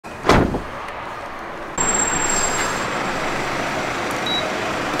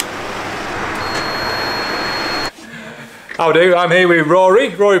How do? I'm here with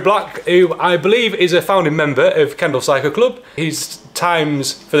Rory Black, who I believe is a founding member of Kendal Cycle Club. His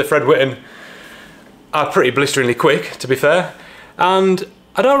times for the Fred Whitton are pretty blisteringly quick, to be fair. And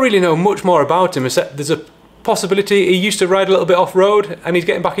I don't really know much more about him, except there's a possibility he used to ride a little bit off-road and he's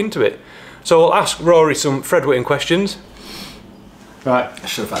getting back into it. So I'll ask Rory some Fred Whitton questions. Right. I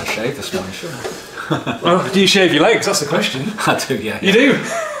should have had a shave this morning, shouldn't I? Well, do you shave your legs? That's the question. I do, yeah. You do?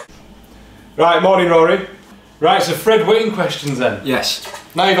 Right, morning Rory. Right, so Fred Whitton questions then. Yes.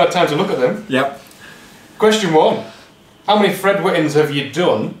 Now you've had time to look at them. Yep. Question 1. How many Fred Whittons have you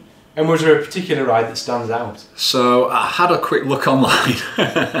done? And was there a particular ride that stands out? So I had a quick look online.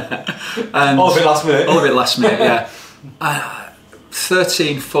 And all a bit last minute. All a bit last minute, yeah.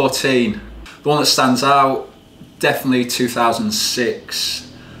 13, 14. The one that stands out, definitely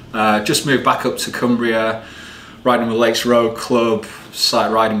 2006. Just moved back up to Cumbria, riding with Lakes Road Club,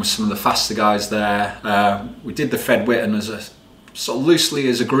 started riding with some of the faster guys there. We did the Fred Whitton as a sort of loosely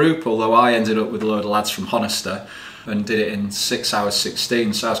as a group, although I ended up with a load of lads from Honister and did it in 6 hours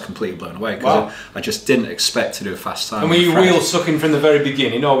 16, so I was completely blown away because wow. I just didn't expect to do a fast time. And were you wheel sucking from the very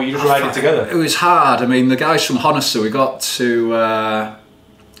beginning, or were you just riding together? It was hard. I mean, the guys from Honister, we got to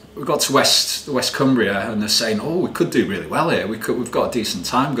West Cumbria, and they're saying, "Oh, we could do really well here. We've got a decent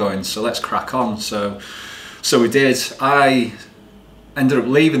time going, so let's crack on." So we did. I ended up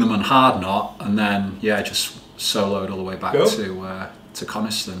leaving them on hard knot, and then yeah, just soloed all the way back to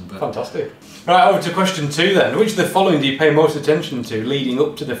Coniston. But fantastic. Right, over to question 2 then. Which of the following do you pay most attention to leading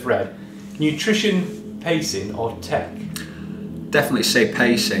up to the Fred? Nutrition, pacing, or tech? Definitely say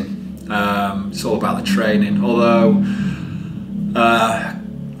pacing. It's all about the training. Although,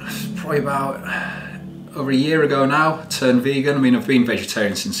 probably about over a year ago now, turned vegan. I mean, I've been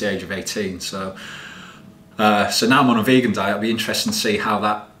vegetarian since the age of 18, so now I'm on a vegan diet. It'll be interesting to see how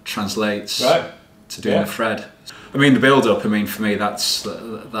that translates to doing the Fred. I mean, the build-up, I mean, for me, that's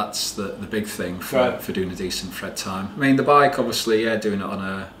the big thing for doing a decent Fred time. I mean, the bike, obviously, yeah, doing it on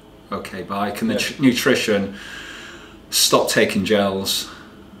a okay bike, and the nutrition, stop taking gels.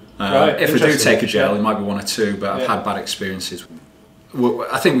 If I do take a gel, it might be 1 or 2, but I've had bad experiences.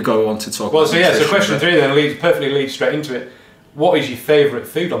 I think we go on to talk about nutrition. So question 3 then perfectly leads straight into it. What is your favourite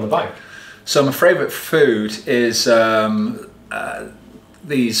food on the bike? So my favourite food is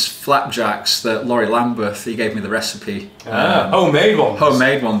these flapjacks that Rory Lambeth, he gave me the recipe. Homemade ones?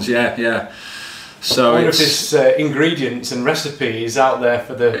 Homemade ones, yeah. So I wonder if this ingredients and recipe is out there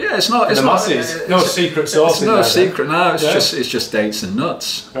for the masses. No secret sauce. It's no secret. No, it's just dates and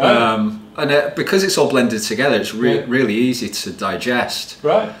nuts. Right. And because it's all blended together, it's really easy to digest.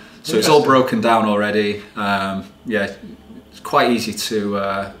 Right. So it's all broken down already. Yeah, it's quite easy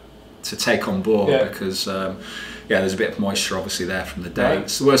to take on board because. Yeah, there's a bit of moisture obviously there from the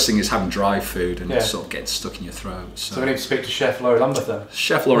dates. The worst thing is having dry food and sort of getting stuck in your throat. So we need to speak to Chef Rory Lambeth then.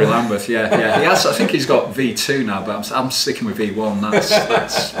 Chef Rory Lambeth, yeah. He has, I think he's got V2 now, but I'm sticking with V1.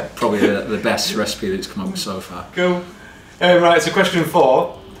 That's probably the best recipe that's come up with so far. Cool. Right, so question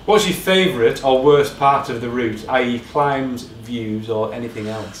 4. What's your favourite or worst part of the route, i.e. climbs, views or anything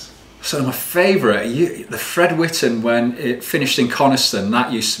else? So my favourite, the Fred Whitton, when it finished in Coniston,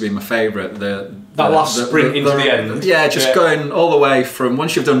 that used to be my favourite. That last sprint into the end. Yeah, just going all the way from,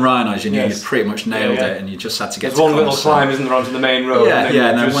 once you've done Rhinos, you knew you'd pretty much nailed it, and you just had to get to Coniston. There's one little climb, isn't there, onto the main road? Yeah,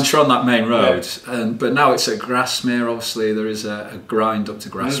 and then once you're on that main road, but now it's at Grasmere, obviously, there is a grind up to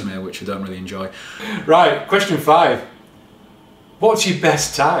Grasmere, which I don't really enjoy. Right, question 5. What's your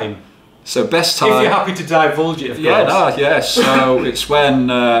best time? So best time... If you're happy to divulge it, of course. So it's when...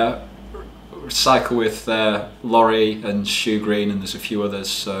 cycle with Rory and Shoe Green, and there's a few others,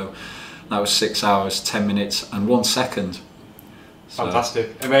 so that was 6 hours 10 minutes and 1 second. So.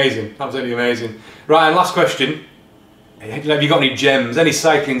 Fantastic, amazing, absolutely amazing. Right, and last question, have you got any gems, any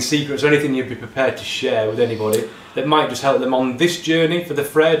cycling secrets or anything you'd be prepared to share with anybody that might just help them on this journey for the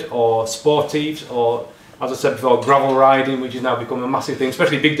Fred, or sportives, or as I said before, gravel riding, which has now become a massive thing,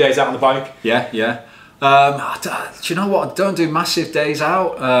 especially big days out on the bike? Yeah. Do you know what, I don't do massive days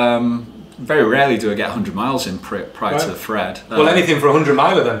out. Very rarely do I get 100 miles in prior to the Fred. Well, anything for a 100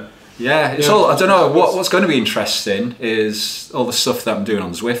 miler then. Yeah, it's all. I don't know. What's going to be interesting is all the stuff that I'm doing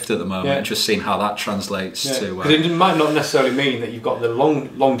on Zwift at the moment. Just seeing how that translates to. Because it might not necessarily mean that you've got the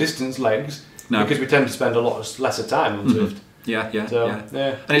long distance legs. No. Because we tend to spend a lot lesser time on Zwift. Yeah.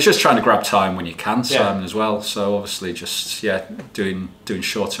 And it's just trying to grab time when you can, Simon, as well. So obviously, just doing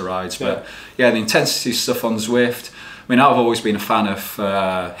shorter rides. But the intensity stuff on Zwift. I mean, I've always been a fan of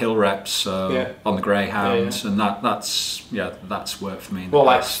hill reps on the Greyhound, and that's worked for me. Well,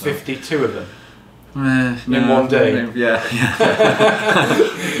 like 52 of them. in one day? Yeah.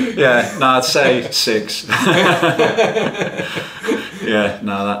 Yeah, no, I'd say 6. Yeah,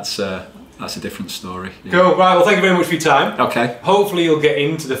 no, that's a different story. Yeah. Cool, right, well thank you very much for your time. Okay. Hopefully you'll get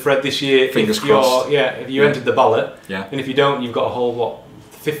into the Fred this year. Fingers crossed. If you entered the ballot. Yeah. And if you don't, you've got a whole, what,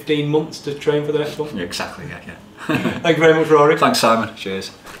 15 months to train for the next one? Yeah, exactly, yeah. Thank you very much, Rory. Thanks, Simon.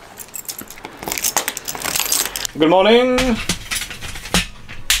 Cheers. Good morning. Hello,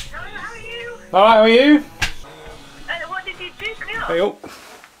 how are you? Alright, how are you? What did you do? Hey up.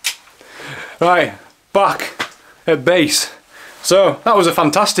 Right, back at base. So, that was a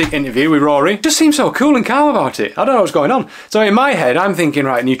fantastic interview with Rory. Just seems so cool and calm about it. I don't know what's going on. So in my head, I'm thinking,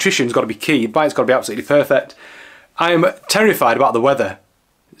 right, nutrition's got to be key. The bike's got to be absolutely perfect. I am terrified about the weather.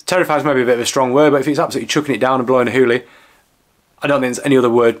 Terrified's maybe a bit of a strong word, but if it's absolutely chucking it down and blowing a hoolie, I don't think there's any other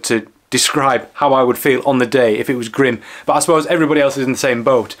word to describe how I would feel on the day if it was grim. But I suppose everybody else is in the same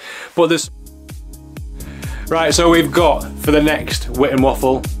boat. But there's... Right, so we've got, for the next Whitton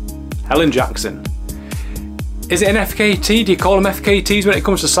Waffle, Helen Jackson. Is it an FKT? Do you call them FKTs when it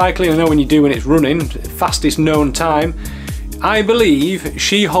comes to cycling? I know when you do when it's running, fastest known time. I believe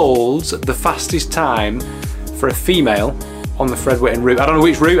she holds the fastest time for a female on the Fred Whitton route. I don't know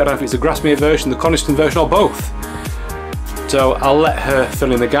which route, I don't know if it's the Grasmere version, the Coniston version, or both. So I'll let her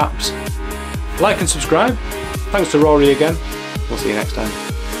fill in the gaps. Like and subscribe. Thanks to Rory again. We'll see you next time.